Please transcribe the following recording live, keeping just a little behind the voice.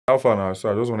How far now? So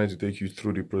I just wanted to take you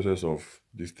through the process of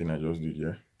this thing I just did,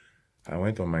 yeah? I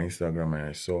went on my Instagram and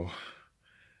I saw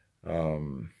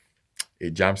a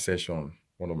jam session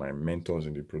one of my mentors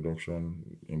in the production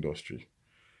industry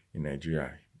in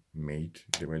Nigeria made.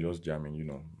 They were just jamming, you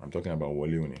know. I'm talking about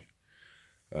Wale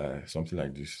Oni. Something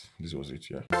like this. This was it,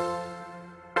 yeah.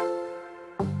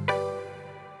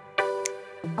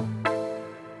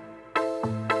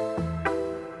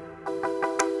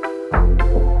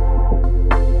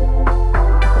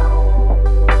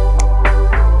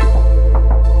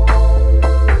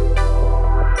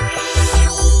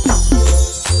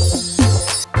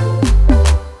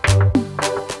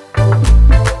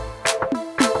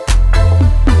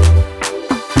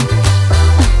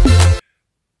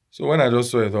 So when I just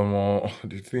saw it,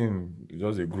 the thing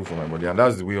just a grew for my body, and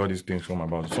that's the way all these things come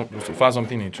about. So far,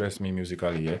 something interests me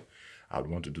musically, yeah, I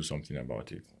would want to do something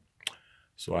about it.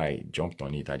 So I jumped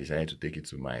on it. I decided to take it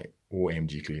to my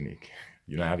OMG clinic.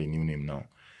 You know, I have a new name now,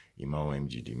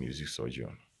 EmmaOMG, the music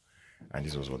surgeon, and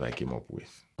this was what I came up with.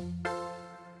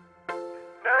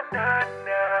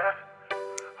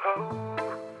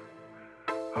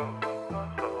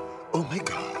 Oh my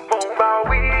God.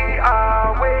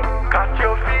 Got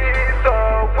your fears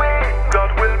away,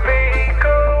 God will make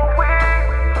a way.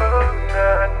 Oh, na,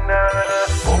 na.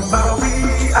 We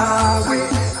are way,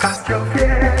 cast your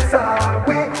fears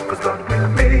away, cause God will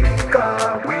make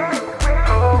a way.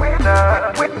 Oh,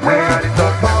 na, we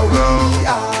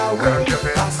are way,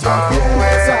 cast your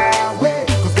fears away,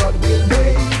 cause God will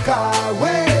make a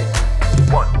way.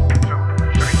 1, 2,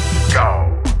 3, go.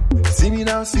 See me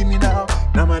now,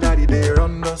 now my daddy there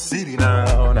on the city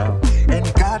now. And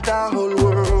he got the whole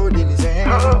world in his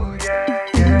hands. Oh, yeah.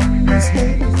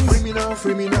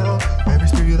 Free me now. Every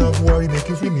spirit of war, make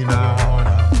you free me now.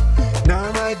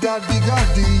 Now my dad be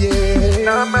God, yeah.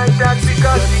 Now my dad be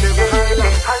God, yeah.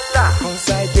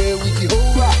 Outside there with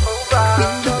Jehovah.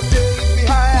 In the day, lift me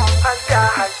higher.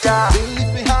 They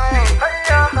lift me higher.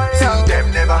 See them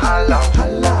never holla.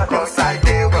 Outside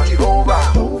there with Jehovah.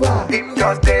 Him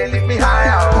just they lift me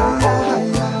higher.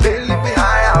 They lift me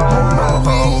higher.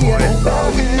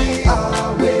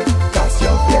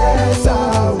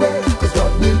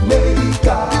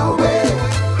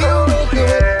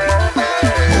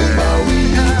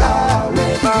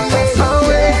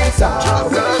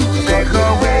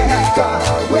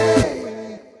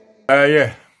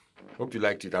 Yeah. Hope you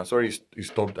liked it. I'm sorry it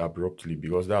stopped abruptly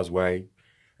because that's why,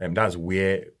 that's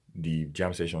where the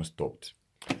jam session stopped.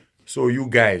 So you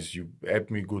guys, you help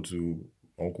me go to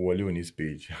Uncle Wale on his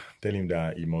page. Tell him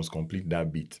that he must complete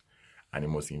that beat and he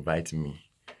must invite me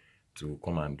to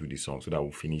come and do the song so that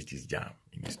we'll finish this jam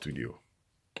in the studio.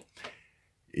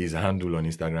 His handle on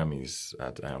Instagram is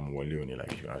at Wale Oni,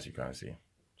 like as you can see.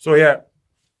 So yeah,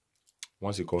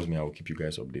 once he calls me, I will keep you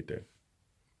guys updated.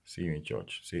 See you in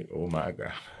church. Say, oh my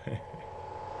God.